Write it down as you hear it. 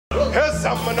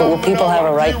But will people have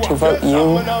a right to vote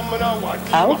you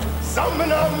out?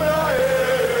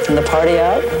 And the party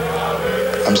out?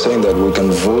 I'm saying that we can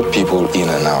vote people in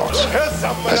and out.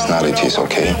 Personalities,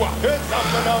 okay?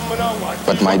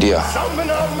 But my dear,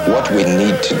 what we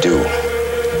need to do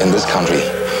in this country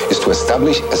is to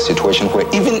establish a situation where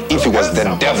even if it was the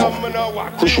devil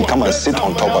who should come and sit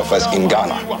on top of us in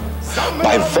Ghana,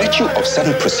 by virtue of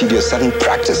certain procedures, certain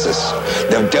practices,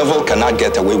 the devil cannot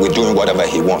get away with doing whatever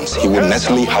he wants. He will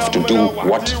necessarily have to do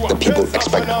what the people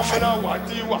expect of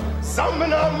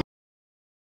him.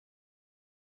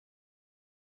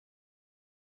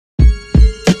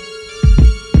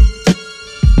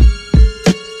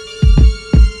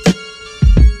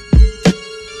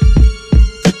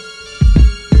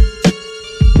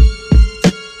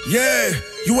 Yeah,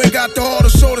 you ain't got the heart or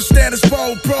soul to stand as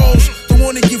bold pros. The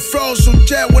one that get froze, so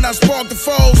jet when I spark the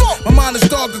foes. My mind is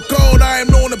dark and cold, I am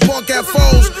known to punk at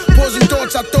foes. Poison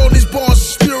thoughts, I throw these balls,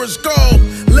 the spirits gold.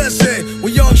 Listen,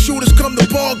 when young shooters come to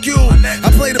bog you, I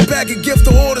play the back and give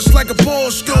the orders like a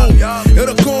ball stool.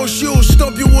 It'll cost you,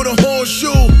 stump you with a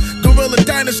horseshoe. Guerilla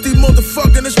Dynasty,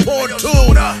 motherfucking this part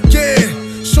two. Yeah.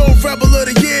 So rebel of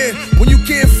the year. When you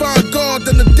can't find God,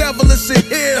 then the devil is in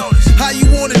here. How you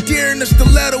want it, dear, and it's the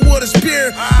letter with a spear.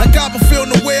 Like I feel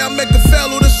the way I make the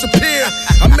fellow disappear.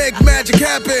 I make magic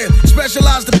happen,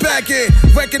 specialize the back end.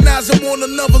 Recognize I'm on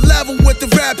another level with the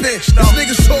rapping. These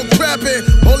niggas so crapping,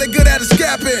 all they good at is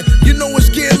capping. You know it's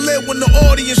getting lit when the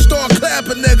audience start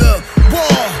clapping, nigga.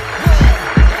 War.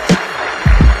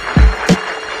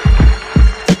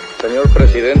 Señor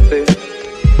Presidente,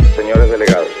 señores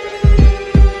delegados.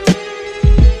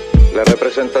 La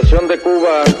representación de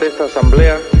Cuba ante esta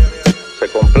asamblea se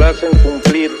complace en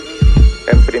cumplir,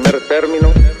 en primer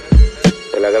término,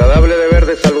 el agradable deber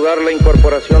de saludar la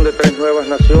incorporación de 3 nuevas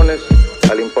naciones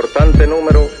al importante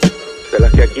número de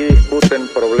las que aquí discuten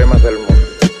problemas del mundo.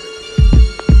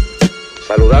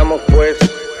 Saludamos, pues,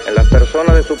 en las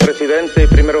personas de su presidente y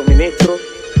primeros ministros,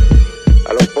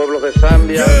 a los pueblos de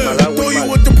Zambia, Malawi, throw you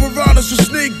with the piranhas and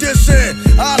sneak this in.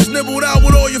 Eyes nibbled out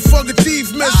with all your fucking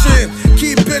teeth missing.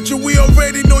 Keep bitchin', we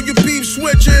already know your beef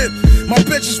switching. My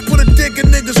bitches put a dick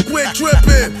in niggas quit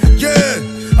tripping. Yeah,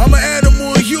 I'm an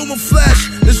animal in human flesh.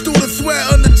 Let's do the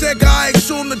threat, Undertaker, I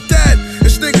assume the dead.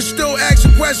 This nigga still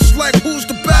asking questions like who's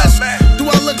the best? Do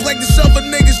I look like this other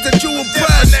niggas that you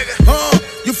impress?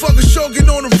 You fucking choking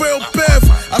on a real biff.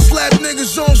 I slap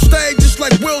niggas on stage just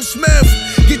like Will Smith.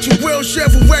 Get your real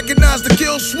chef who recognize the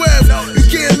kill swift. You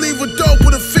can't leave a dope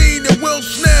with a fiend that will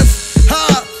sniff.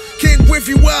 Ha! King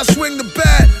Whiffy while I swing the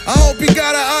bat. I hope he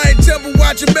got an iron temper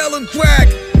watching melon crack.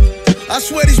 I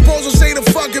swear these bozos ain't a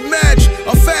fucking match.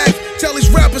 A fact, tell these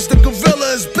rappers the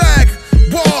gorilla is back.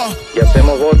 War. Y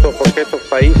hacemos votos porque estos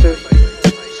países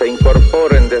se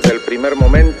incorporen desde el primer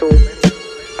momento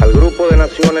al grupo de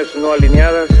naciones no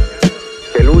alineadas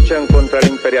que luchan contra el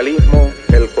imperialismo,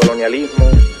 el colonialismo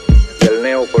y el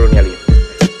neocolonialismo.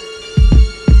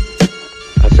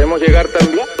 Hacemos llegar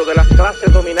también de las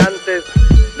clases dominantes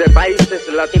de países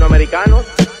latinoamericanos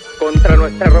contra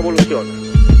nuestra revolución.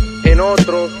 En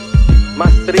otros,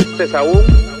 más tristes aún,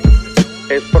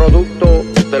 es producto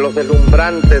de los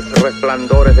deslumbrantes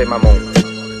resplandores de Mamón.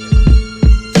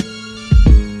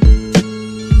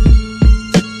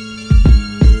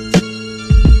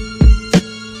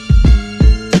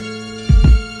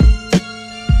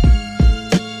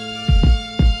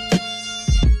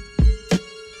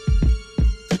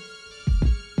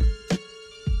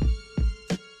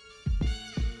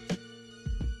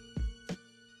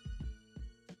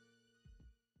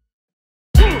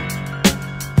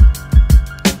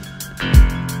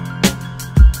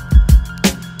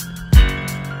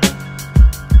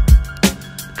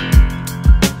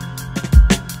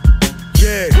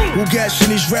 Who gashing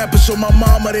these rappers on my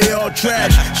mama, they all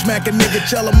trash. Smack a nigga,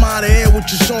 tell him out of here with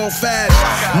your soul fast.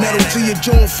 Metal to your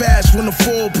jaw fast when the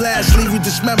full blast leave you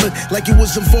dismembered like you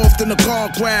was involved in a car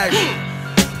crash.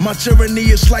 My tyranny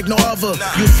is like no other.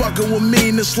 You fucking with me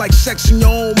and it's like sexing your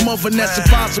own mother. And that's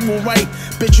impossible, right?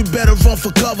 Bitch, you better run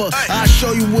for cover. I'll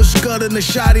show you what's good in the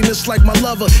shotiness like my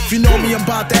lover. If you know me, I'm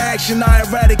about the action. I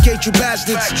eradicate you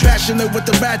bastards. Passionate with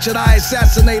the ratchet, I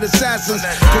assassinate assassins.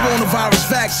 Coronavirus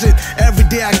vaccine. Every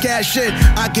day I cash it.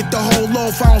 I get the whole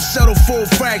loaf, I don't settle for a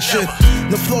fraction.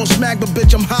 The flow smack, but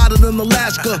bitch, I'm hotter than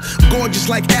Alaska. Gorgeous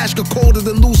like Ashka, colder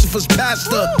than Lucifer's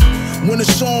pasta. When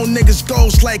it's on, niggas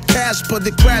ghost like Casper.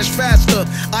 They crash faster.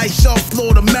 I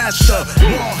self-floor the master.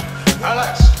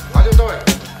 Alex, how you doing?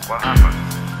 What happened?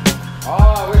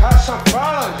 Oh, we had some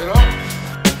problems, you know.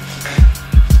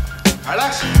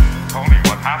 Alex? Tony,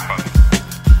 what happened?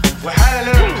 We had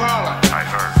a little problem. I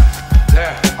heard.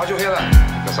 Yeah, how'd you hear that?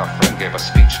 Because our friend gave a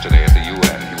speech today at the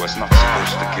was not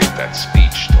supposed to give that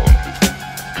speech, Tony.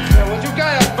 Yeah, well, you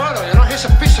got Alberto, you know, he's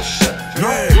a piece of shit. You know?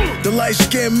 Yeah, the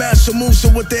light-skinned master moves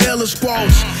with the illest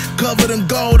quotes. Covered in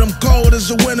gold, I'm cold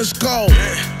as a winter's cold.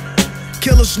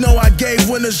 Killers know I gave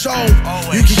winners hope.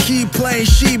 You can keep playing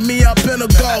sheep, me up in a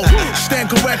goal.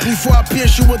 Stand correctly before I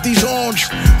pierce you with these horns.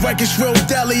 Records real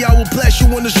deli, I will bless you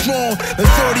in the strong. The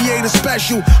 38 is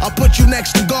special, I'll put you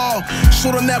next to God.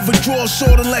 Sorta never draw a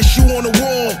sword unless you on the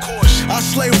wall. I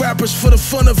slay rappers for the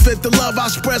fun of it, the love I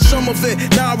spread some of it.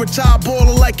 Now I retire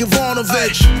baller like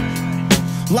Ivanovic.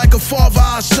 Like a father,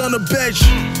 I son a bitch.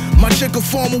 My chick a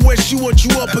former wish you what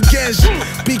you up against.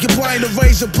 Beacon blind the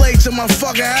razor blades in my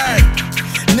fucking head.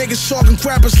 Niggas talking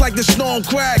crap, it's like the snow on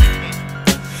crack.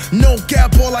 No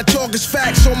cap, all I talk is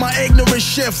facts. On my ignorant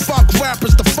shit, fuck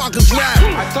rappers, the fuckers rap.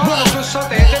 I thought I would do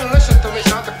something, he didn't listen to me,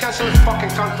 so I had to cancel his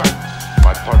fucking contract.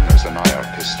 My partners and I are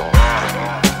pissed off.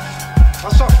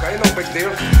 That's okay, no big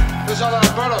deal. This is all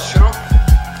Alberto's, you know?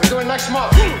 We're doing next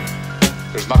month.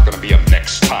 There's not gonna be a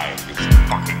next time, you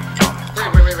fucking dumb. Wait.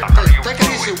 Take it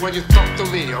easy when you talk to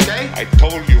me, okay? I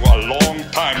told you a long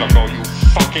time ago, you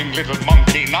fucking little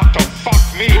monkey, not to fuck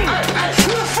me. Hey,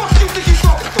 who the fuck do you think you're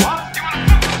talking to, huh?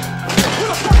 Who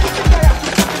the fuck do you think I am?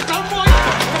 You fucking dumb boy?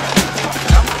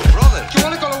 Brother. Do you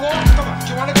wanna go to war? Come on, do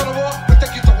you wanna go to war? We'll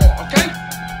take you to war, okay?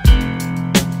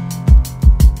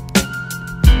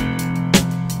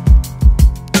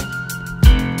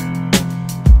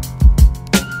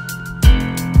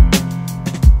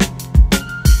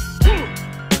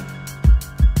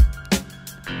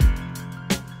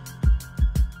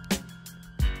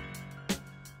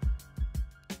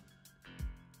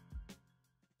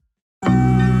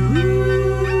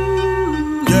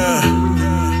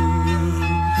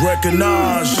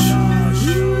 Recognize.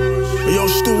 Hey, yo,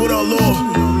 Stu, what up, Lord?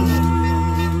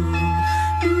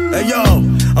 Hey, yo,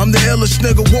 I'm the illest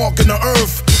nigga walking the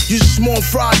earth. You small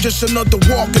fry, just another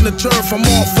walk in the turf. I'm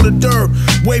off for the dirt,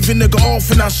 waving nigga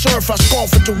off and I surf. I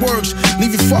scoff at your works,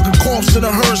 leave your fucking corpse in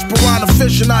a hearse. Piranha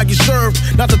fish and I get served,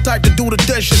 not the type to do the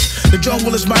dishes. The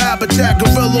jungle is my habitat,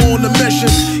 gorilla on the mission.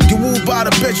 Get wooed by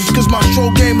the bitches, cause my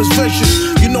stroke game is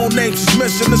vicious. You know names is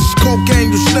missing, this is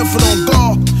cocaine, you sniffing on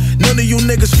guard. None of you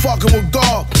niggas fucking with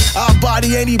God. I'll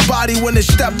body anybody when they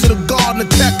step to the guard and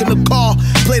attack in the car.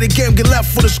 Play the game, get left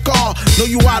for the scar. Know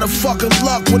you out of fucking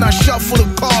luck when I shuffle the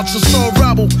cards. So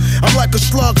rebel, I'm like a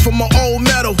slug from my old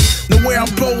metal. The way I'm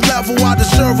pro level, I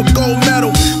deserve a gold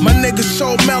medal. My niggas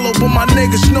so mellow, but my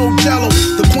niggas no jello.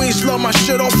 The queens love my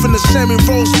shit off in the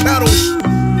semi-rose petals.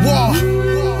 War.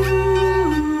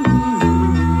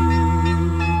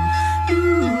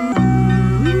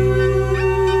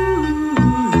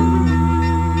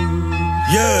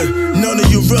 Yeah, none of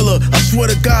you realer. I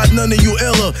swear to God, none of you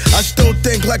iller. I still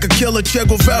think like a killer, Che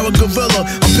Guevara gorilla.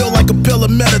 I feel like a pillar,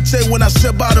 meditate when I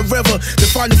sit by the river. Then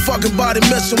find your fucking body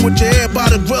missing with your head by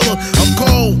the griller. I'm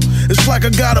cold, it's like I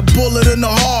got a bullet in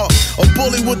the heart. A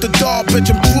bully with the dog,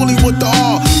 bitch, I'm truly with the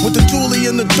heart. With the dually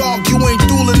in the dark, you ain't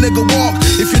dueling, nigga, walk.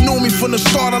 If you knew me from the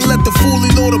start, I let the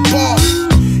foolie know the bar.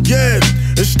 Yeah,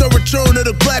 it's the return of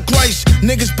the black rice.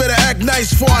 Niggas better act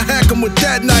nice before I hack them with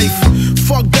that knife.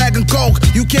 Fuck bag and coke,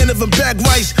 you can't even bag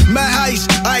rice. Mad ice,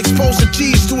 I expose the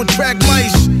cheese to attract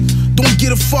mice. Don't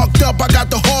get it fucked up, I got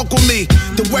the hawk on me.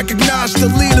 To recognize the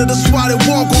leader, that's why they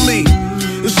walk on me.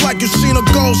 It's like you seen a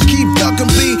ghost, keep ducking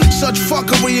me. Such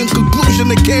fuckery, in conclusion,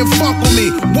 they can't fuck with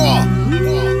me. War.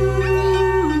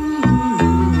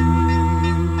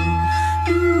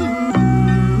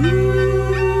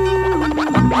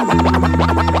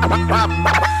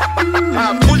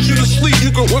 I put you to sleep,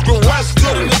 you can whip a rest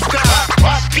up in the sky.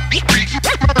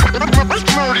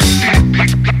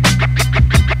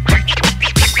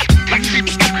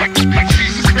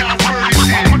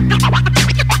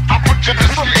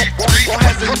 Don't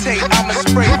hesitate, I'ma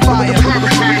spray fire.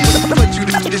 Put you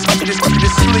to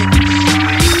sleep.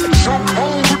 So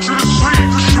cold, put you to sleep,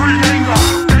 the street ain't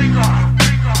gone.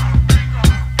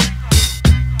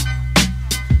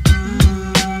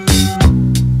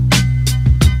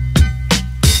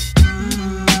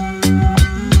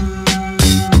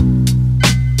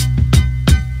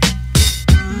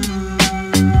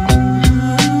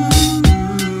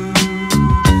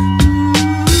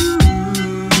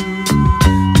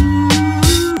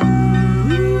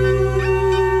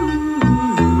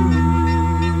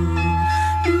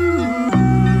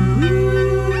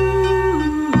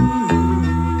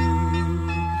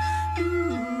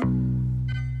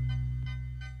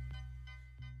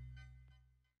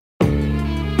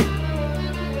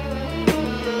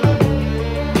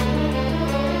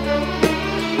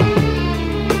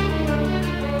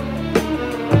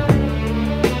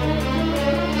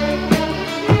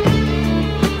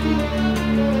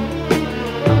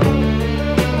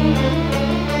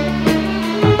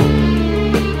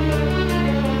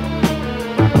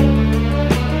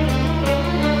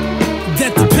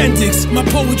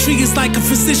 Chemistry is like a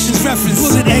physician's reference.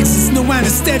 Bullet exits, no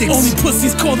anesthetics. Only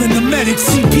pussies calling the medics.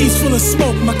 CP's full of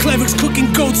smoke, my clerics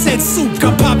cooking goat's head soup.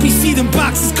 Got poppy seed in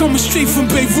boxes coming straight from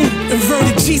Beirut.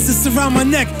 Inverted Jesus around my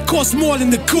neck, cost more than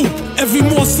the coupe. Every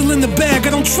morsel in the bag,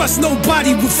 I don't trust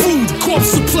nobody with food.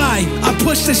 Corpse supply, I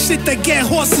push the shit that get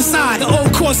horses high. The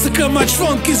old Corsica, my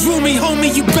trunk is roomy,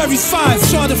 homie, you buries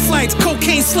 5. Charter flights,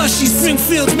 cocaine slushies,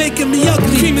 Springfield's making me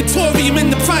ugly. Crematorium in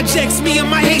the projects, me and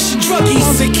my Haitian druggies.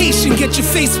 On vacation, get your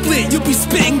face split, you'll be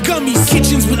spitting gummies.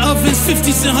 Kitchens with ovens,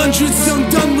 50s and 100s. Young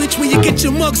Dunwich, where you get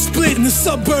your mug split. In the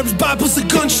suburbs, Bible's a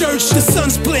gun church. The sun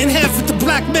split in half with the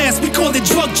black mass, we call it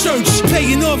drug church.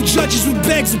 Paying off judges with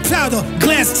bags of powder.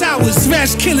 Glass towers,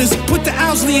 smash killers, put the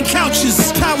Owsley in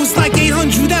couches. Power's like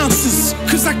 800 ounces,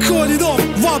 cause I caught it off,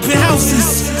 robbing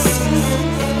houses.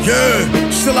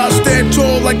 Yeah, still I stand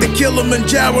tall like the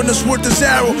Kilimanjaro, and it's worth his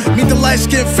arrow. Meet the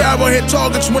light-skinned pharaoh, hit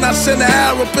targets when I send an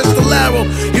arrow, pistol arrow.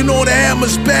 You know the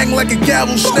hammers bang like a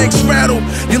gavel, snakes rattle.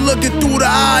 You're looking through the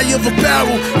eye of a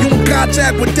barrel. You in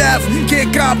contact with death,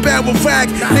 can't combat with rag.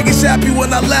 Niggas happy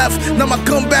when I left, now my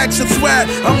comeback's a threat.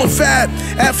 I'm a fad,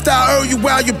 after I earn you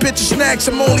out your bitches next.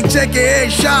 I'm only taking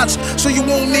headshots, so you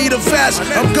won't need a vest.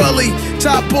 I'm gully,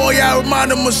 top boy, I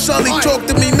remind him of Sully. Talk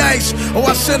to me nice, or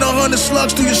I send 100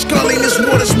 slugs through your Scully, this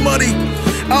water's muddy.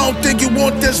 I don't think you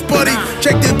want this, buddy.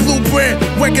 Check their blueprint,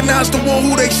 recognize the one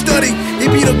who they study.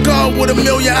 He be the god with 1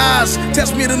 million eyes.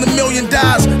 Test me then 1 million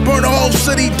dies. Burn the whole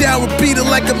city down, repeat it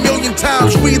like 1,000,000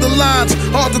 times. Read the lines,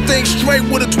 hard to think straight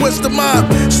with a twist of mind.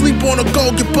 Sleep on a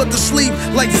go, get put to sleep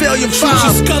like failure 5.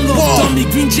 Shoot your skull off, dummy,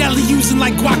 green jelly using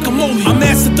like guacamole. I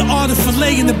mastered the art of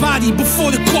filleting the body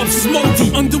before the corpse is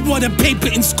moldy. Underwater paper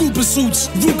in scuba suits.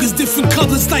 Ruger's different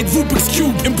colors like Rubik's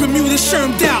Cube. In Bermuda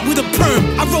shermed out with a perm.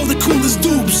 I roll the coolest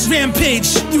dude.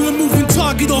 Rampage, you a moving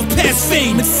target off past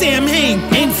fame. It's Sam Hain,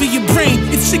 aim for your brain.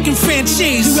 It's chicken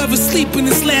franchise. You ever sleep in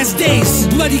his last days?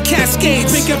 Bloody cascades,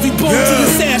 break every bone to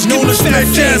his ass. Known as fat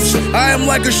face. I am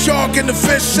like a shark in the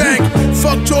fish tank.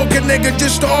 Fuck talking, nigga,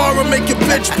 just the aura make your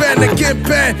bitch bend and get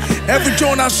bent. Every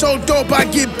joint I so dope, I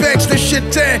get banks. This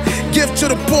shit 10. Gift to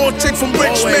the poor, take from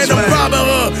rich man to Robin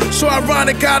Hood. So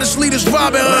ironic, how this leaders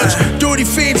Robin Hoods. Dirty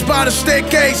fiends by the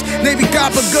staircase. Navy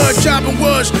copper good, chopping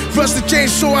woods. Rusted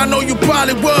chains. So I know you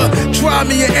probably would try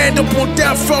me and end up on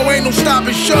death row, ain't no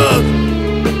stopping shug.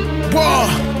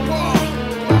 Whoa.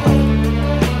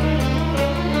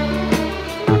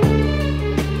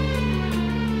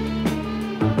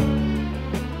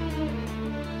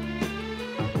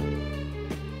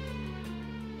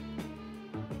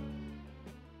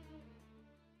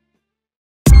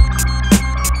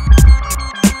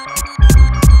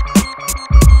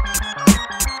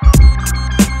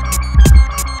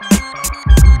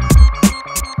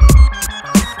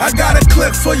 I got a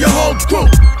clip for your whole crew.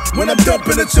 When I'm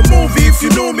dumping, it's a movie. If you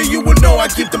knew me, you would know I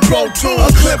keep the Pro Tools.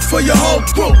 A clip for your whole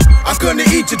crew. I couldn't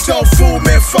eat your tofu,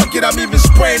 man, fuck it, I'm even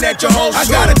spraying at your whole soul. I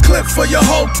got a clip for your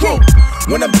whole crew.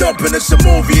 When I'm dumping, it's a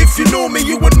movie. If you knew me,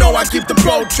 you would know I keep the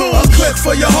Pro Tools. A clip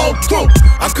for your whole crew.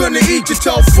 I couldn't eat your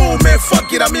tofu, man,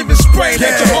 fuck it, I'm even spraying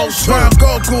at your whole soul. Brown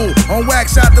Goku, on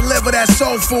wax I deliver that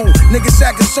soul food. Niggas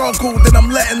acting so cool, then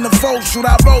I'm letting the folks shoot.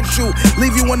 I roast you,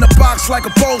 leave you in the box like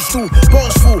a boastful.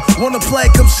 Wanna play,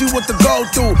 come see what the go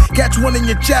through. Catch one in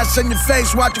your chest and your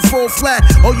face, watch it fall flat.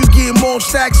 Oh, you getting more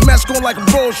stacks, mask on like a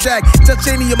bro shack. Touch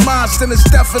any of mine, then it's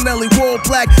definitely wall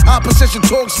black. Opposition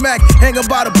talk smack, hanging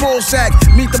by the ball sack.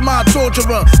 Meet the mind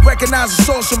torturer, recognize a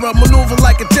sorcerer, maneuver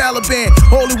like a Taliban.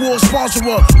 Holy war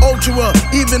sponsorer, ultra.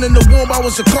 Even in the womb, I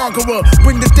was a conqueror.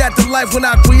 Bring the death to life when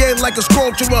I create like a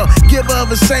sculpturer. Giver of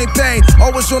the same pain,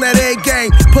 always on that A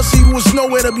game. Pussy was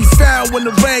nowhere to be found when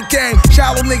the rain came.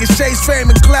 Shallow niggas chase fame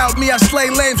and cloud me. I slay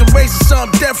lanes and raising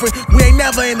something different. We ain't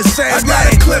never in the same lane. I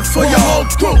got a clip for your whole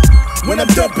crew. When I'm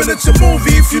dumping, it's a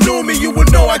movie. If you knew me, you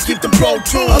would know I keep the Pro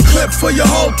Tools. A clip for your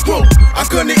whole crew. I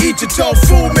couldn't eat your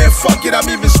tofu, man, fuck it, I'm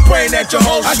even spraying at your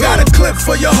whole soul. I got a clip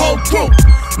for your whole crew.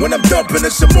 When I'm dumping,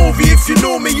 it's a movie. If you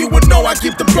knew me, you would know I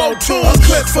keep the Pro Tools. A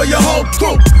clip for your whole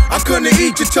crew. I couldn't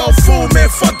eat your tofu, man,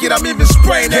 fuck it, I'm even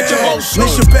spraying at your whole soul.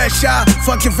 Miss your best shot,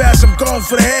 fuck your ass, I'm going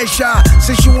for the headshot.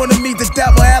 Since you wanna meet the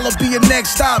devil, hell'll be your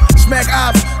next stop. Smack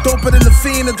ops, doper than the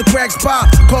fiend at the cracks pop.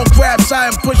 Cold raps, I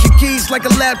am pushing keys like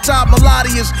a laptop.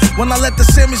 Melodious, when I let the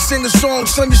semi-singer song,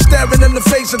 son, you're staring in the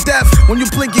face of death. When you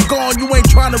blink, you're gone. You ain't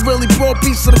trying to really blow a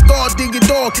piece of the guard, dig your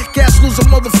dog. Gas lose a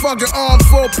motherfucking arm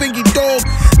for a pinky dog.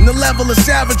 And the level of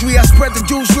savagery, I spread the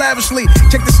juice lavishly.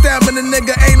 Check the stamina,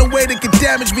 nigga, ain't no way that can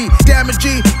damage me. Damage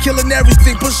G, killing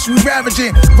everything, pussy we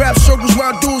ravaging. Rap circles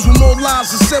round dudes with more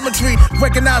lies and symmetry.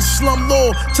 Recognize the slum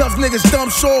law, tough niggas dumb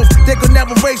soft. They could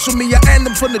never race with me, I end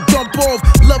them from the dump off.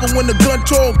 Love it when the gun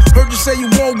talk. Heard you say you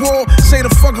want war, say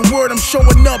the fucking word, I'm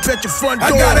showing up at your front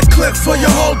door. I got a clip for your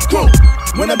whole crew.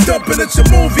 When I'm dumping, it's a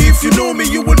movie. If you knew me,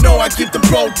 you would know I keep the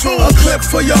Pro Tools. A clip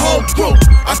for your whole crew.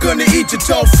 I couldn't eat your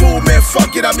tofu, man,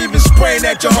 fuck it, I'm even spraying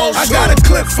at your whole show. I got a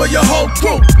clip for your whole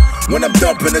crew. When I'm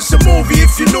dumping, it's a movie.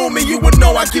 If you knew me, you would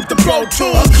know I keep the Pro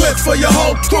Tools. A clip for your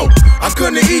whole crew. I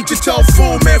couldn't eat your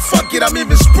tofu, man, fuck it, I'm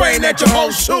even spraying at your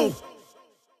whole shoe.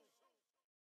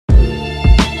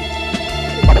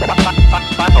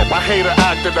 I hate an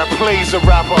actor that plays a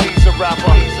rapper.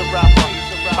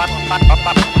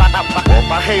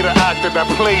 I hate an actor that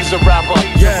plays a rapper.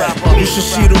 Yeah, you should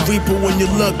see the reaper when you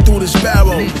look through this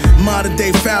barrel. Modern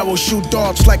day pharaoh, shoot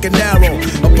darts like an arrow.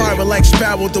 A pirate like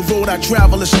Sparrow, the road I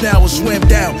travel is narrow. Swim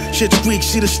down, shit's Greek,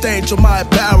 see the stains on my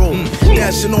apparel.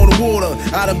 Dancing on the water,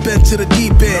 I done been to the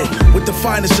deep end. With the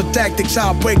finest of tactics,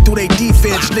 I'll break through they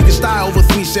defense. Niggas die over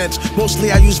 3 cents,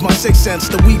 mostly I use my 6 cents.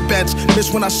 The weak bets,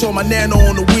 miss when I saw my nano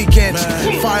on the weekends.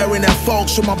 Firing at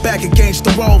folks with my back against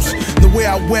the ropes. The way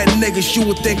I wet niggas, you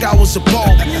would think I was a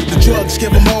ball. The drugs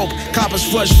give them hope, coppers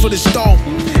flush for this dope.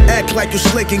 Act like you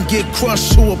slick and get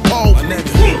crushed to a pole.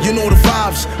 You know the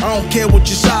vibes, I don't care what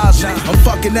your size. I'm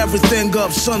fucking everything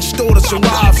up, son's daughters and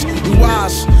wives. We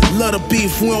wise, love the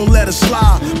beef, we don't let it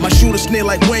slide. My shooters near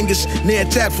like wingers, near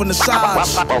attack from the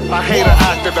sides. I hate an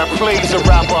actor that plays a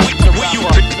rapper. Where you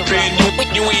been?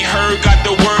 You ain't heard, got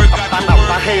the word.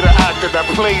 I hate an actor that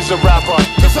plays a rapper.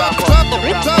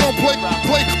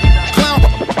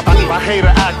 I hate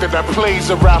an actor that plays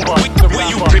a rapper. Where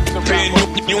you been?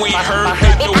 You ain't heard,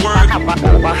 got the word.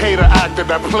 I hate an actor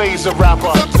that plays a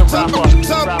rapper.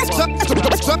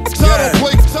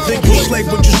 Think you slick,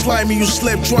 but you slimy, you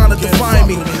slip trying to define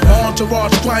me. My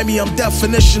entourage grimy, I'm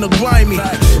definition of grimy.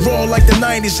 Raw like the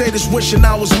 90s, haters wishing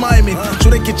I was miming. So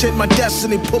they can change my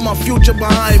destiny, put my future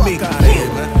behind me.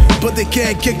 But they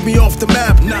can't kick me off the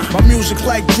map. My music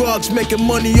like drugs, making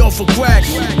money off of crack.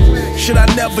 Should I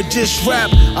never just rap?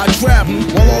 I trap,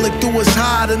 while all they do is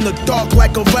hide in the dark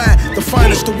like a rat. The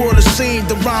finest the world has seen,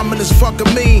 the rhyming is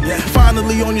fucking mean.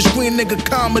 Finally on your screen, nigga,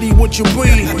 comedy, what you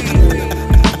breathe.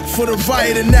 For the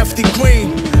riot and FD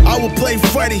Green, I will play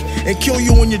Freddy and kill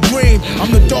you in your dream.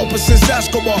 I'm the dopest since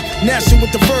Escobar, nasty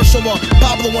with the verse over.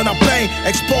 Pablo when I bang,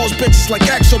 expose bitches like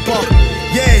Exobar.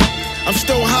 Yeah, I'm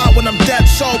still high when I'm that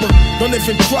sober. Don't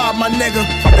even try, my nigga,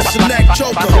 it's a neck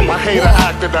choker. I hate an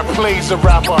actor that plays a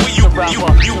rapper. Where you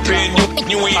been?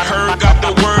 You ain't heard, got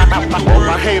the word.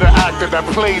 I hate an actor that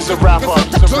plays a rapper.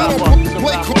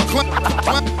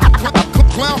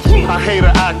 I hate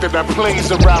an actor that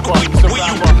plays a rapper. Where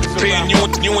you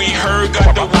been? You ain't heard,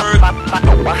 got the word.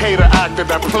 I hate an actor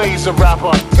that plays a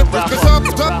rapper.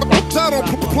 I don't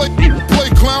play clown, play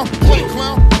clown, play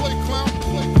clown, play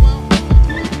clown.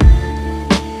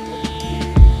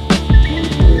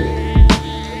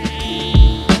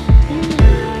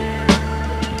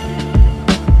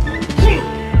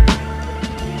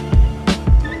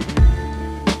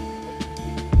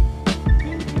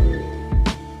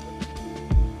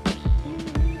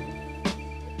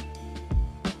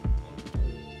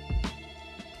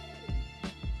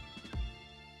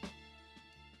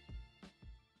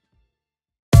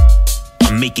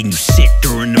 Making you sick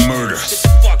during the murder.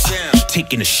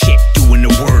 Taking a shit, doing the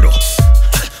wordle.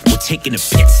 We're taking a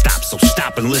pit stop, so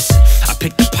stop and listen. I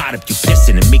pick the pot up you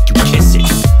pissing and make you kiss it.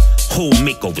 Whole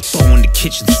makeover, throw in the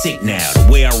kitchen sink now.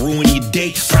 The way I ruin your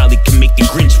day probably can make the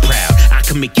Grinch proud. I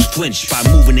can make you flinch by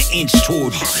moving an inch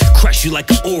toward you. Crush you like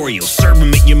an Oreo, serve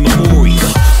him at your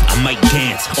memorial. I might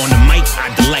dance, on the mic I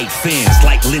delight fans.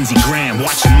 Like Lindsey Graham,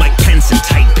 watching Mike Pence in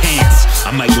tight pants.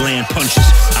 I might land punches,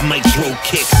 I might throw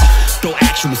kicks. Throw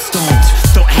actual stones,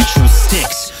 throw actual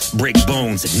sticks. Break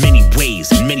bones in many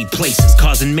ways, in many places,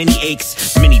 causing many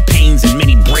aches, many pains, and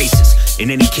many braces.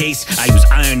 In any case, I use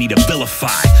irony to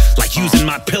vilify, like using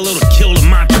my pillow to kill the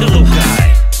my pillow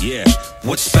guy. Yeah,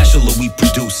 what special are we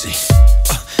producing?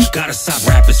 Gotta stop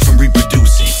rappers from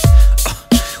reproducing.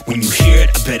 When you hear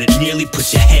it, I bet it nearly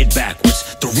puts your head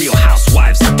backwards. The real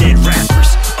housewives are dead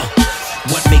rappers.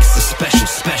 What makes the special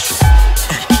special?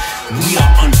 We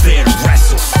are unfair to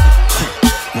wrestle.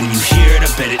 When you hear it,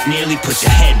 I bet it nearly puts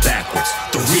your head backwards.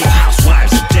 The real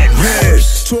housewives are dead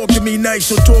rappers. Talking to me nice,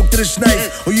 so talk to this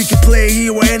knife. Or you can play it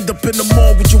here or end up in the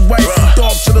mall with your wife. From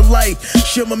dark to the light,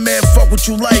 shit my man, fuck what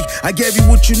you like. I gave you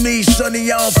what you need,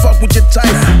 sonny, I don't fuck with your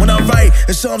type. When I write,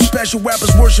 it's something special,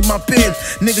 rappers worship my pen.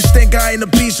 Niggas think I ain't a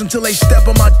beast until they step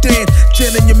on my den.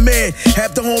 10 in your man,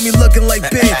 half the homie looking like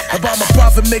Ben. About my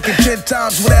profit making 10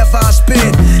 times whatever I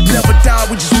spend. Never die,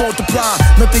 we just multiply,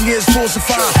 nothing is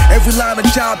falsified. Every line of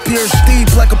job pierce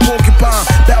deep like a porcupine.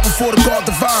 Bow before the God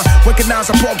divine, recognize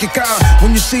I pork your kind.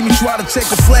 When you see me try to take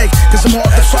a flag, cause I'm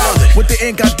hard to find. With the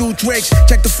ink I do tricks,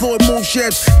 check the Floyd moon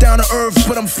ships. Down to earth,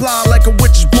 but I'm fly like a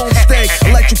witch's broomstick.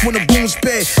 Electric when the boom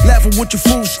spit, laughing with your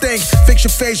food stink. Fix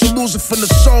your face, you lose it from the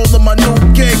soul of my new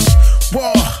gigs.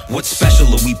 Whoa. What special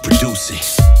are we producing?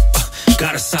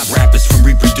 Gotta stop rappers from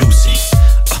reproducing.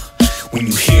 When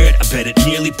you hear it, I bet it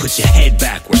nearly puts your head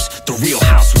backwards. The real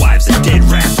housewives are dead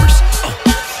rappers.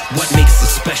 What makes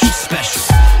us special, special?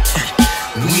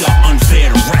 We are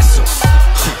unfair to wrestle.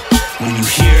 When you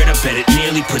hear it, I bet it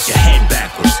nearly puts your head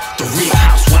backwards. The real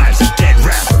housewives are dead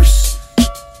rappers.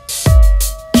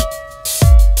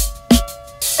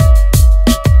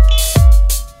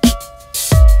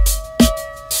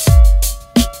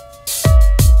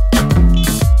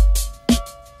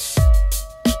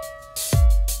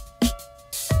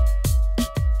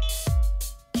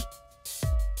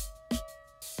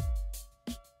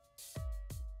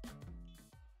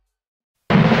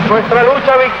 Nuestra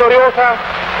lucha victoriosa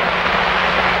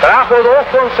trajo dos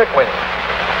consecuencias.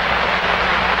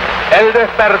 El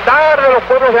despertar de los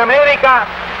pueblos de América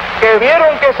que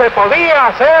vieron que se podía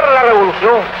hacer la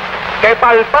revolución, que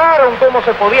palparon cómo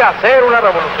se podía hacer una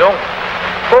revolución,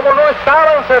 cómo no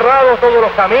estaban cerrados todos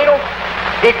los caminos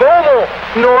y cómo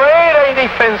no era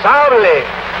indispensable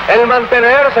el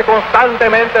mantenerse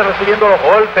constantemente recibiendo los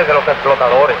golpes de los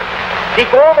explotadores y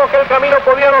cómo que el camino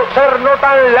podía ser no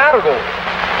tan largo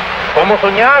como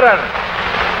soñaran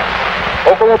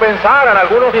o como pensaran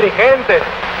algunos dirigentes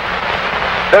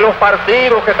de los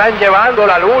partidos que están llevando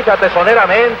la lucha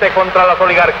tesoneramente contra las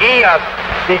oligarquías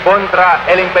y contra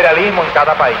el imperialismo en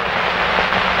cada país.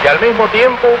 Y al mismo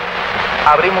tiempo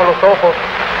abrimos los ojos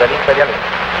del imperialismo.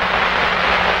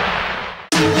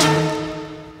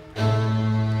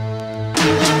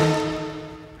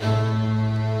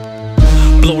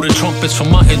 Blow the trumpets for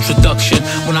my introduction.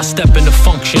 When I step into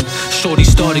function, shorty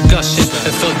started gushing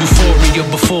and felt euphoria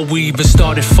before we even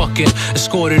started fucking.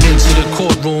 Escorted into the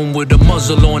courtroom with a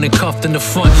muzzle on and cuffed in the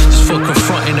front, just for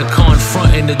confronting a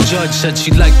confronting. The judge said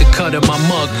she liked the cut of my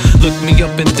mug. Looked me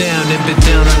up and down and bit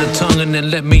down on the tongue and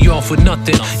then let me off with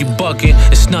nothing. You bugging,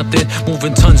 it's nothing.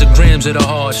 Moving tons of grams of the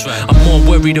heart. I'm more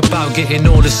worried about getting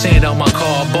all the sand out my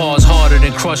car. Bars harder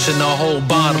than crushing a whole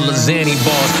bottle of Xanny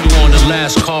bars. You on the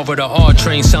last car of the R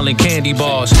train selling candy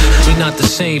bars. We not the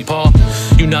same, pa.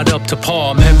 You not up to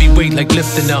par. I'm heavyweight like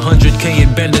lifting 100K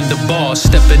and bending the bar.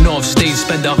 Stepping off stage,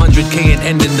 spend 100K and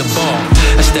ending the bar.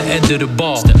 That's the end of the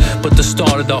bar, but the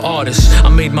start of the artist. I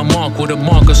made my mark with a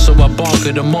marker, so I bark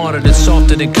at a martyr that's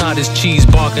softer than cottage cheese,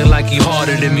 barking like he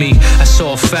harder than me. That's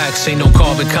all facts, ain't no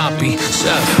carbon copy.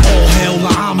 All hail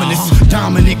the ominous,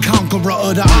 dominant conqueror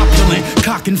of the opulent.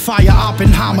 Cocking fire,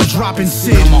 Oppenheimer, dropping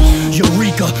Sid.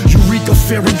 Eureka,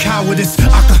 fearing cowardice.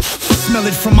 I can smell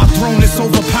it from my throne, it's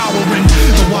overpowering.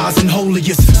 The wise and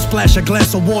holiest, splash a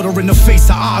glass of water in the face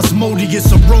of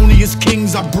Osmodeus. Erroneous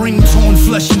kings, I bring torn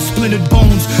flesh and splintered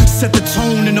bones. Set the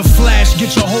tone in a flash,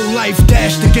 get your whole life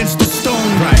dashed against the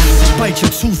stone. Right. Bite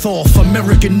your tooth off,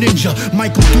 American ninja.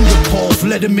 Michael Dudikoff,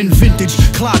 let him in vintage.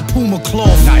 Clyde Puma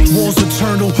cloth. Nice. Wars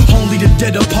eternal, only the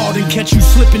dead apart and catch you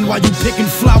slipping while you picking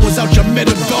flowers out your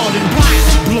meadow garden.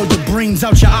 Blow the brains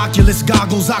out your Oculus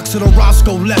goggles. Oxid or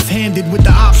Roscoe, left-handed with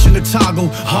the option to toggle.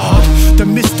 Hard. The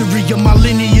mystery of my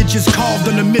lineage is carved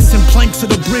on the missing planks of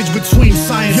the bridge between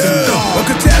science and God.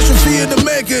 A catastrophe in the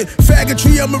making.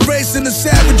 Faggotry, I'm erasing the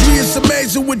savagery. It's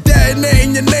amazing with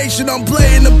detonating your nation. I'm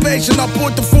playing the patient. I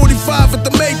put the 45 at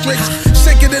the Matrix.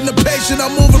 Sicker than the patient.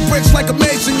 I'm moving bricks like a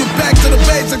mason. You back to the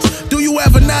basics. Do you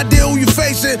have an idea who you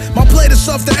facing? My plate is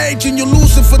soft to ancient. You're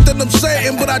losing for them I'm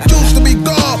saying, but I choose to be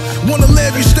God. Wanna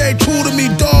live, you stay true to me,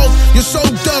 dog. You're so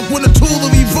duck when the tool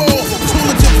of evolve. Tool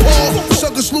at your paw.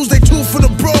 Suckers lose they tooth for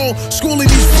the brawl. Schooling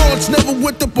these frauds, never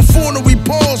with the buffoonery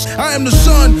pause. I am the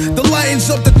sun, the lights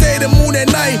up the day, the moon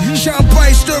at night. Shine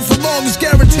bright, stir for long, it's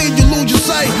guaranteed you lose your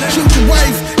sight. Shoot your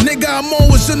wife, nigga, I'm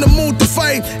always in the mood to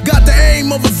fight. Got the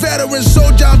aim of a veteran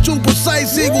soldier, I'm too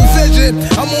precise, eagle vision.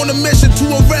 I'm on a mission to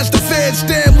arrest the feds.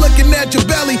 Damn, looking at your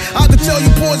belly, I can tell you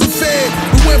poison fed.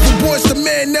 We went from boys to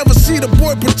men, never see the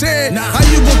boy pretend. How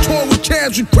you gon' tour with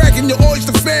camps, you cracking your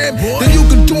oyster fan? Then you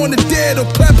can join the dead or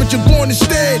clap at your born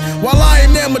instead. While I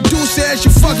ain't there, Medusa ass,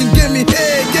 you fucking give me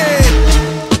head, yeah.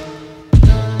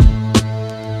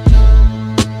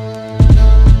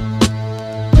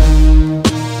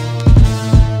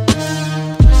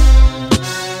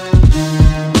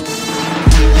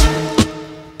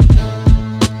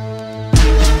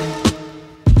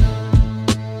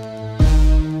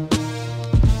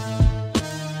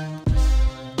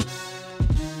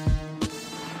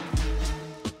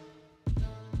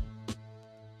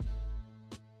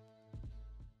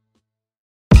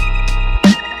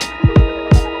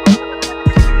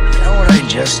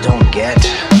 just don't get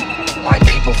why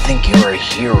people think you're a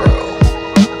hero.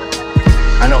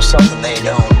 I know something they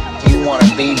don't. You want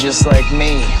to be just like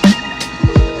me.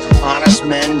 Honest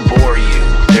men bore you.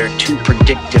 They're too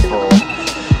predictable.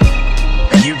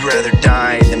 And you'd rather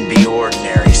die than be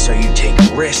ordinary, so you take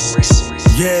risks.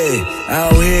 Yeah,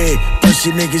 out here,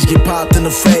 pussy niggas get popped in the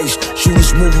face.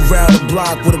 Shooters move around the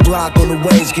block with a Glock on the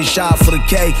waist. Get shot for the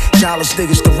K. Childless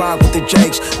niggas to rock with the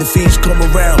Jakes. The fiends come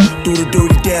around, do the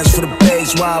dirty dance for the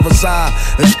bass. Why was I?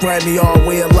 It's grimy, all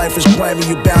way of life is grimy.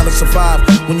 You bound to survive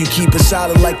when you keep it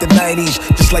solid like the 90s.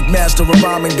 Just like Master of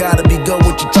Rhyming, gotta be good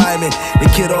with your timing. The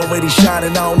kid already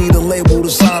shining, I don't need a label to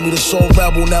sign me. The soul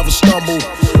rebel never stumble.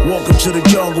 Welcome to the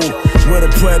jungle, where the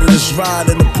predators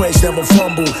ride and the prey never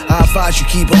fumble. I advise you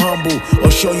keep it humble, or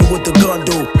show you what the gun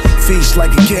do. Feast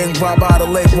like a king, rob out a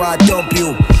lake where I dump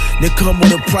you. They come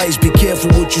with a price, be careful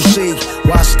what you seek.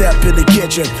 Why step in the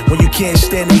kitchen when you can't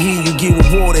stand the heat? You get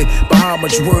rewarded by how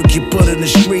much work you put in the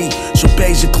street. So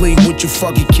basically, what you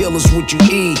fucking kill is what you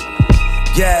eat.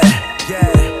 Yeah.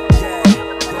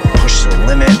 Push the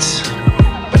limits,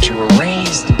 but you were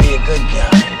raised to be a good guy.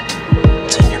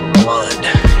 It's in your blood,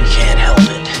 you can't help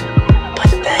it.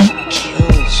 But that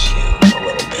kills you a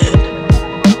little bit.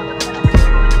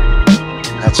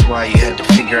 That's why you had to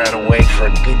figure out a way for a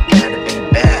good guy to be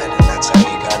bad, and that's how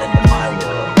you got into my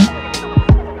world.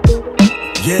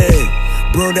 Yeah.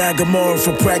 Burn that Gomorrah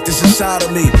for practicing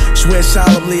sodomy. Swear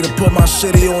solemnly to put my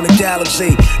city on the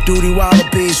galaxy. Duty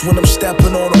wallabies when I'm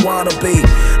stepping on a wannabe.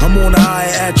 I'm on a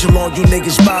higher echelon, you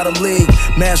niggas bottom league.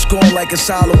 Mask on like it's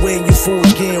Halloween, you fools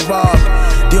getting robbed.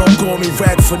 They don't call me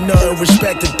rag for nothing,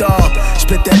 respect the dog.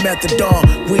 Spit that methadone,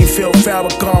 Greenfield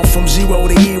Farrakhan. From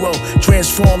zero to hero,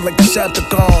 transformed like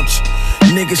Decepticons.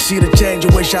 Niggas see the change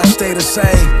and wish I stay the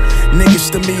same.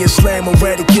 Niggas to me is lame,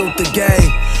 already killed the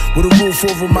game. With a roof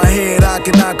over my head, I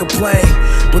cannot complain.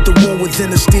 But the wound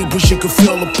within is deep, wish you could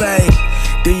feel the pain.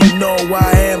 Then you know why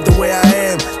I am the way I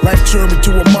am. Life turned me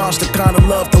to a monster, kinda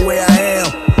love the way I am.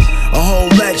 A whole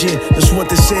legend, that's what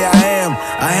they say I am.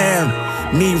 I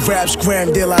am, me raps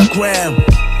gram de la gram.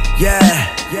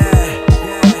 Yeah.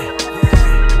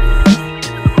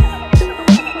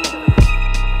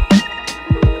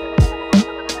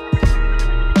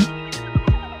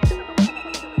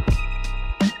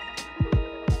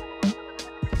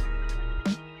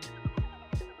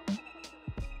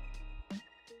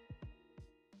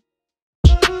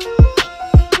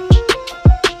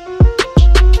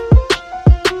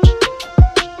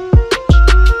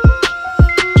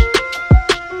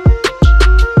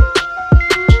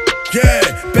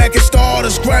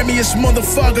 Grimiest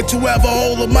motherfucker to ever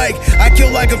hold a mic. I kill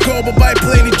like a cobra bite,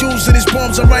 play the juice in his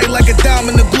palms. I write like a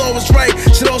diamond, the glow is right.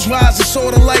 So those rises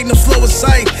sort of light and the flow is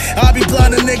sight. I be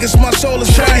blinding niggas, my soul is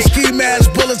bright. Ski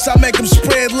mask bullets, I make them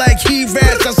spread like heat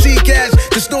rats. I see cash,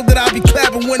 just know that I be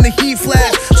clapping when the heat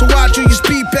flash. So watch you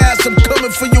speed past, I'm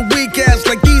coming for your weak ass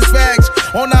like these facts.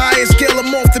 On the highest scale,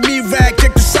 I'm off the meat rack.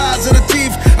 Check the size of the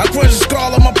teeth, I crunch the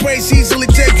skull on my brace, easily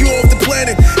take you off the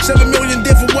planet. 7 million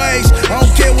different ways, I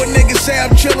don't care what niggas say,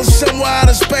 I'm chillin' somewhere out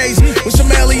of space with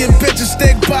some alien bitches,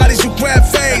 thick bodies who grab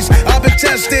face. I've been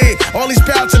tested, all these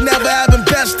bouts I never have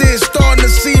invested. Starting to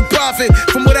see profit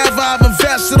from whatever I've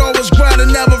invested. Always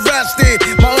grinding, never rested.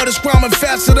 My other's rhyming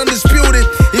faster, undisputed.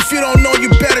 If you don't know, you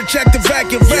better check the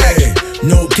vacuum rack.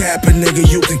 No capping, nigga,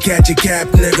 you can catch a cap,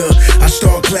 nigga. I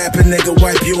start clapping, nigga,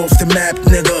 wipe you off the map,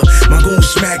 nigga. My goon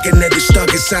smacking, nigga,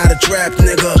 stuck inside a trap,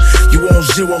 nigga. You want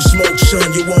zero smoke, son,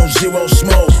 you want zero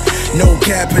smoke. No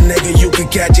capping, nigga, you can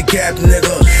catch a cap,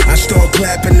 nigga. I start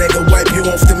clapping, nigga, wipe you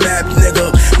off the map,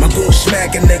 nigga. My goon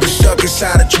smacking, nigga, stuck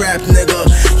inside a trap, nigga.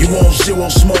 You want zero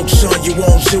smoke, son, you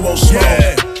want zero smoke.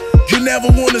 Yeah. You never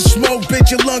wanna smoke,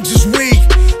 bitch, your lungs is weak.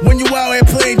 When you out here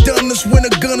playing dumbness, when a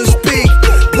gunner speak.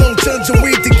 Blow tons of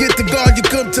weed to get the guard, you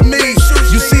come to me.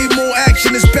 You see more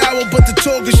action is power, but the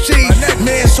talk is cheap.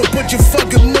 Man, so put your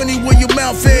fucking money where your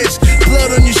mouth is.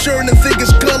 Blood on your shirt and think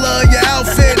it's color of your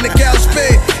outfit. And the cow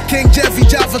spit. King Jeffy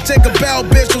Jaffa, take a bow,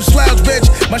 bitch, don't slouch, bitch.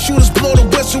 My shooters blow the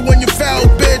whistle when you foul,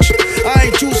 bitch. I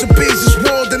ain't choosing pieces,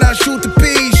 roll, then I shoot the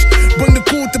peas. Bring the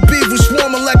cool to beef, we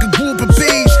swarming like a group of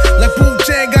bees. Like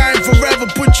Wu-Tang, I ain't forever,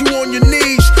 put you on your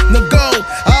knees. Now go,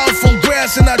 out from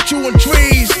grass and I chewing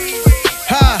trees.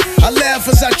 Ha, I laugh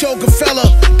as I choke a fella.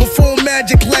 Perform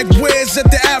magic like Wiz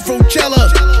at the Afro-Cella.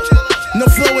 No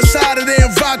flow is hotter than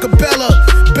Rockabella.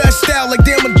 Best style like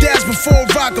Damon Dash before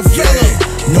Rockefeller.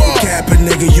 Yeah. No capping,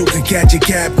 nigga, you can catch a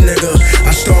cap, nigga.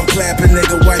 I start clapping,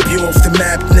 nigga, wipe you off the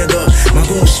map, nigga. My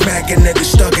goon smacking, nigga,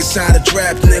 stuck inside a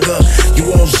trap, nigga.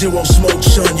 You want zero smoke,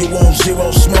 son, you want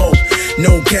zero smoke.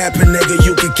 No capping, nigga,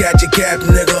 you can catch a cap,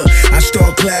 nigga. I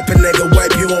start clapping, nigga,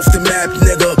 wipe you off the map,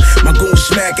 nigga. My goon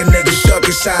smacking, nigga, stuck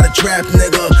inside a trap,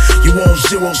 nigga. You want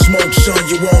zero smoke, son,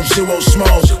 you want zero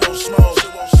smoke.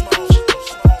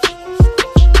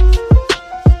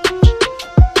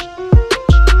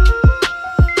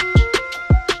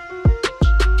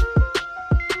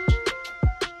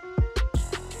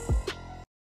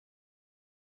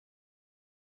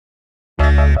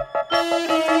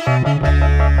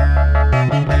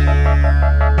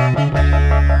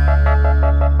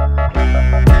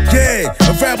 Yeah,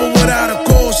 a rebel without a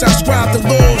cause, I scribe the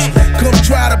laws. Come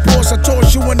try to pause, I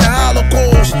taught you in the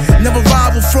Holocaust. Never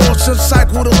rival frauds, some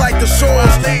cycle to like the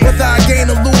source. Whether I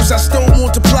gain or lose, I still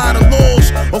multiply the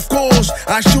laws. Of course,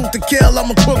 I shoot to kill,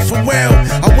 I'm a cook for real.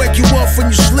 I wake you up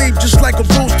when you sleep, just like a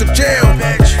rooster jail.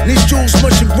 These jewels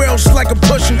mushing grills like I'm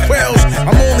pushing quails.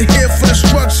 I'm only here for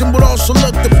destruction, but also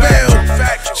look the bail.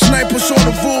 Snipers on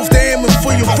the roof, they aiming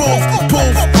for your roof.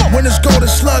 Poof, when it's golden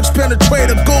slugs penetrate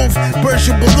a goof. Burst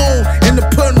your balloon in the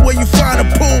pun where you find a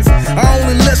proof. I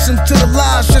only listen to the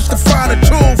lies just to find the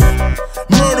truth.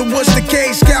 Murder was the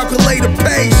case, calculate the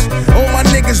pace. All my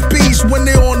niggas beast when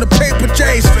they on the paper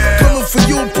chase. Coming for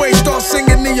you, pray, start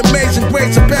singing the Amazing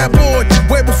Grace. A bad boy,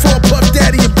 way before Puff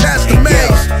Daddy and Pastor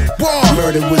Mace.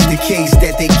 Murder was the case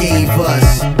that they gave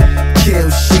us. Kill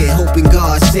shit, hoping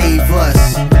God save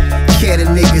us. Can't a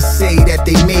nigga say that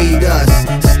they made us?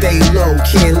 Stay low,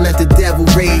 can't let the devil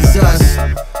raise us.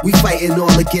 We fighting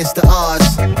all against the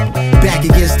odds. Back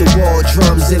against the wall,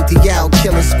 drums empty out,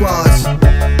 killing squads.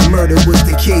 Murder was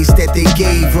the case that they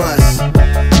gave us.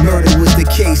 Murder was the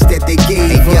case that they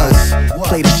gave us.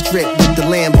 Play the strip with the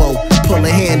Lambo, pull a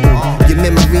handle. Your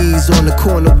memories on the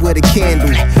corner with a candle.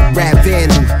 Rap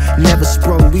vandal, never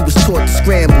sprung, we was taught to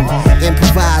scramble.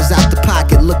 Improvise out the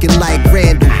pocket, looking like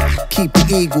Randall. Keep the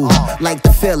eagle, like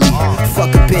the Philly.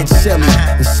 Fuck a bitch silly,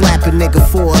 and slap a nigga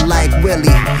for it like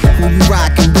Willie. Who you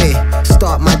rockin' with?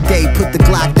 Start my day, put the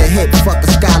Glock to hit. Fuck a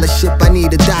scholarship, I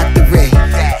need a doctorate.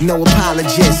 No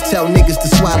apologists, tell niggas to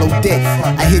swallow dick.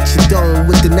 I hit your dome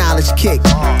with the knowledge kick.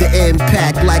 The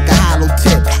impact like a hollow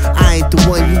tip. I ain't the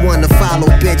one you wanna follow,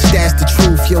 bitch, that's the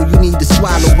truth, yo, you need to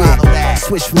swallow it.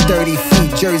 Switch from 30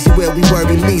 feet, Jersey where we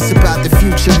worry least about the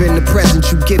future. In the present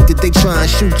you gifted, they try and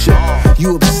shoot you.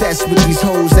 You obsessed with these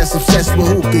hoes that's obsessed with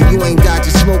hookah. You ain't got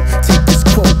your smoke, take this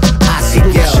quote, I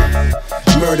salute you.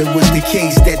 Murder was the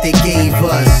case that they gave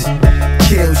us.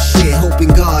 Kill shit, hoping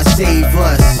God save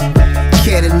us.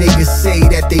 Can't a nigga say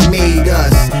that they made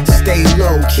us? Stay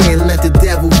low, can't let the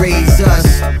devil raise us.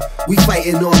 We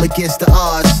fighting all against the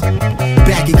odds.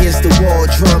 Back against the wall,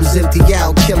 drums empty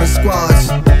out, killing squads.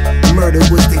 Murder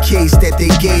was the case that they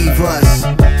gave us.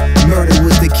 Murder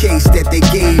was the case that they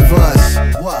gave us.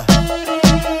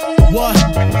 What?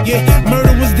 Yeah,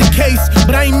 murder was the case,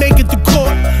 but I ain't make it to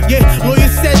court. Yeah,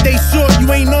 lawyers said they short, you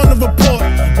ain't on the report.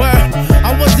 Word,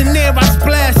 I wasn't there, I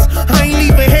splashed, I ain't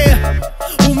leaving here.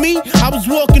 Who me? I was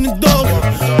walking the dog.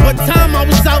 What time I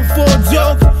was out for a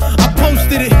jog, I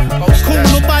posted it. Cool,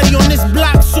 nobody on this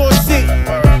block saw shit.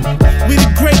 We the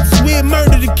greats, we'll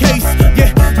murder the case.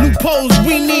 Yeah, loopholes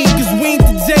we need, cause we ain't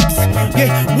the jakes.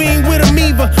 Yeah, we ain't with them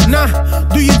either, nah,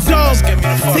 do your job.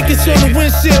 Tickets on the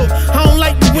windshield, I don't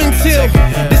like the wind chill.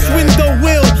 This window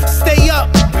will stay up,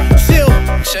 chill.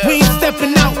 We ain't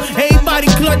stepping out, everybody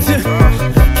clutching.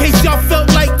 Case y'all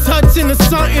felt like touching or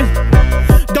something.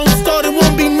 Don't start, it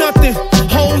won't be nothing.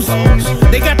 Hoes,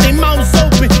 they got their mouths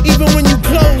open, even when you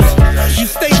close. You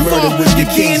stay far, your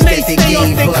DNA stay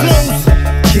off their clothes.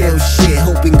 Kill shit,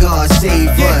 hoping God save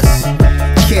us.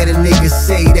 Can't a nigga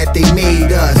say that they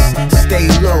made us? Stay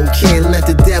low, can't let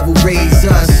the devil raise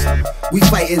us. We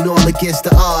fighting all against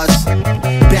the odds.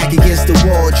 Back against the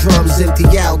wall, drums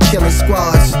empty out, killing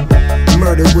squads.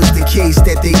 Murder was the case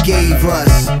that they gave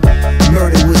us.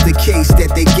 Murder was the case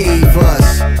that they gave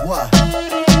us. What?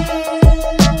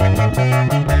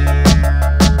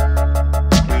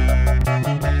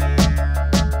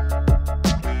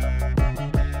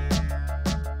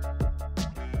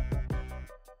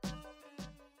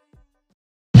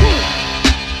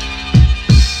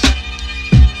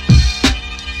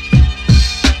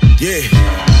 Yeah.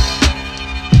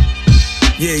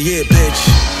 Yeah, bitch.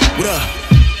 What up?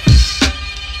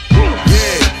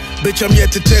 Yeah, bitch, I'm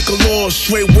yet to take a loss.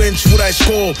 Straight wins, what I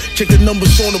score. Check the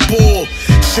numbers on the board.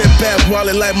 Sit back while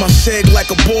it like my seg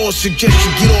like a ball. Suggest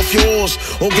you get off your horse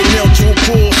or get nailed to a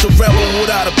cross. A rebel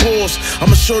without a pause.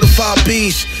 I'm a certified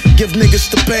beast. Give niggas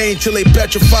the pain till they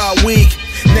petrify weak.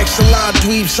 Next to line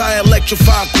dweeps, I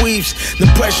electrify queefs. The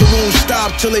pressure won't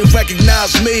stop till they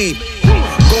recognize me.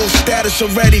 Gold status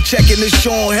already, checking this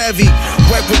Sean heavy.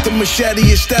 Work with the machete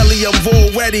and Stelly, I'm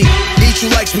already. Each you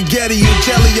like spaghetti, you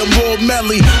jelly, I'm raw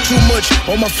melly. Too much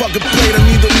on my fucking plate, I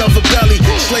need another belly.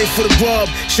 Slave for the grub,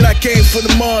 shit I came for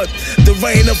the mud. The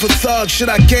reign of a thug, shit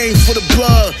I came for the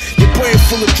blood. Your brain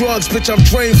full of drugs, bitch, I'm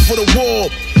trained for the war.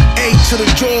 Aim to the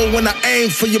jaw when I aim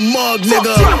for your mug,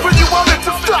 nigga. Stopping you, I'm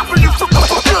into stopping you.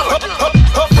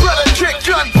 Brother, kick,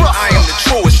 gun, bust. I am the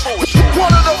truest.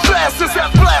 One of the fastest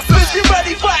at blasters. You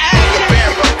ready for action?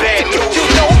 Bad news. You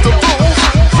know the rules.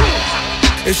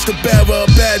 It's the bearer of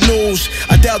bad news.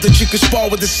 I doubt that you can spar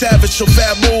with the savage, so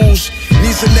bad moves.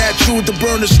 Sneezing at you, the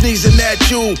burner sneezing at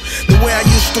you. The way I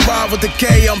used to ride with the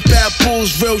K, I'm bad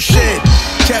fools, real shit.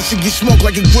 Cassie get smoked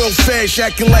like a grilled fish,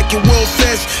 acting like your world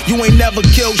fist. You ain't never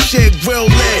killed shit, real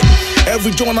lit.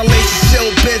 Every joint I lace a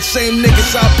seal, bitch. Same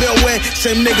niggas I build with,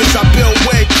 same niggas I build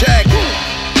with. Check.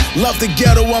 Love the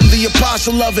ghetto, I'm the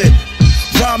apostle of it.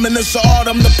 Rhyming is the art,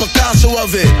 I'm the Picasso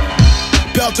of it.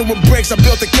 Belted with bricks, I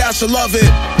built a castle of it.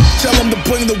 Tell them to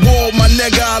bring the war, my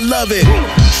nigga, I love it.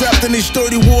 Trapped in these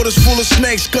dirty waters full of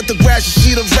snakes. Cut the grass, you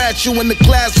see the rat, you in the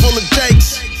class full of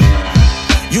jakes.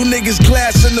 You niggas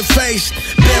glass in the face.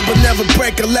 Bend but never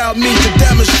break, allow me to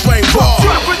demonstrate raw.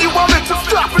 Stopping you, I'm into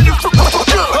stopping you.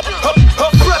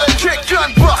 Brother, kick,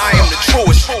 gun, bust. I am the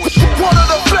truest. One of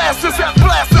the fastest at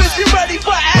blasters. You ready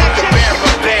for action?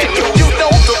 Bad news. You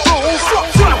know the rules.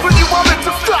 Stopping you, I'm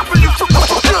into stopping you.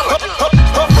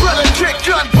 Brother, kick,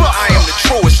 gun, bust. I am the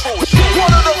truest.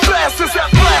 One of the fastest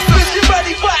at blasters. You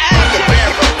ready for action?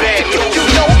 Bad news. You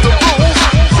know the rules.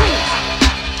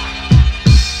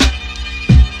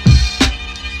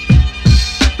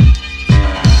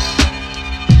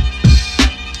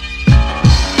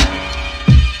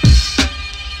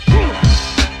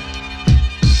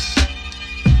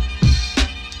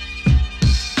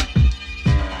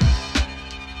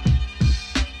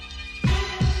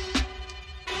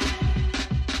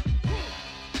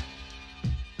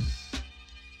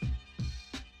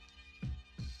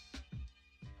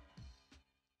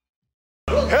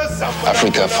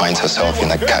 Africa finds herself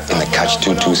in a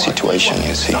catch-22 situation,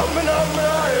 you see.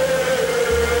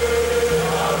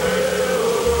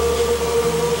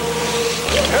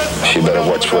 She better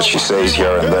watch what she says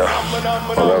here and there,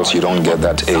 or else you don't get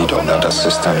that aid or that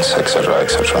assistance, etc.,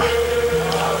 etc.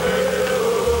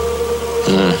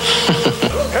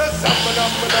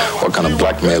 What kind of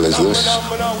blackmail is this?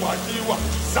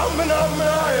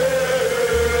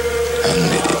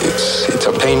 And it's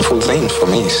a painful thing for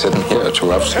me sitting here to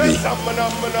have to be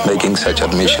making such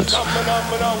admissions.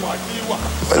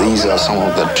 But these are some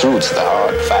of the truths, the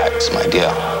hard facts, my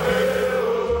dear.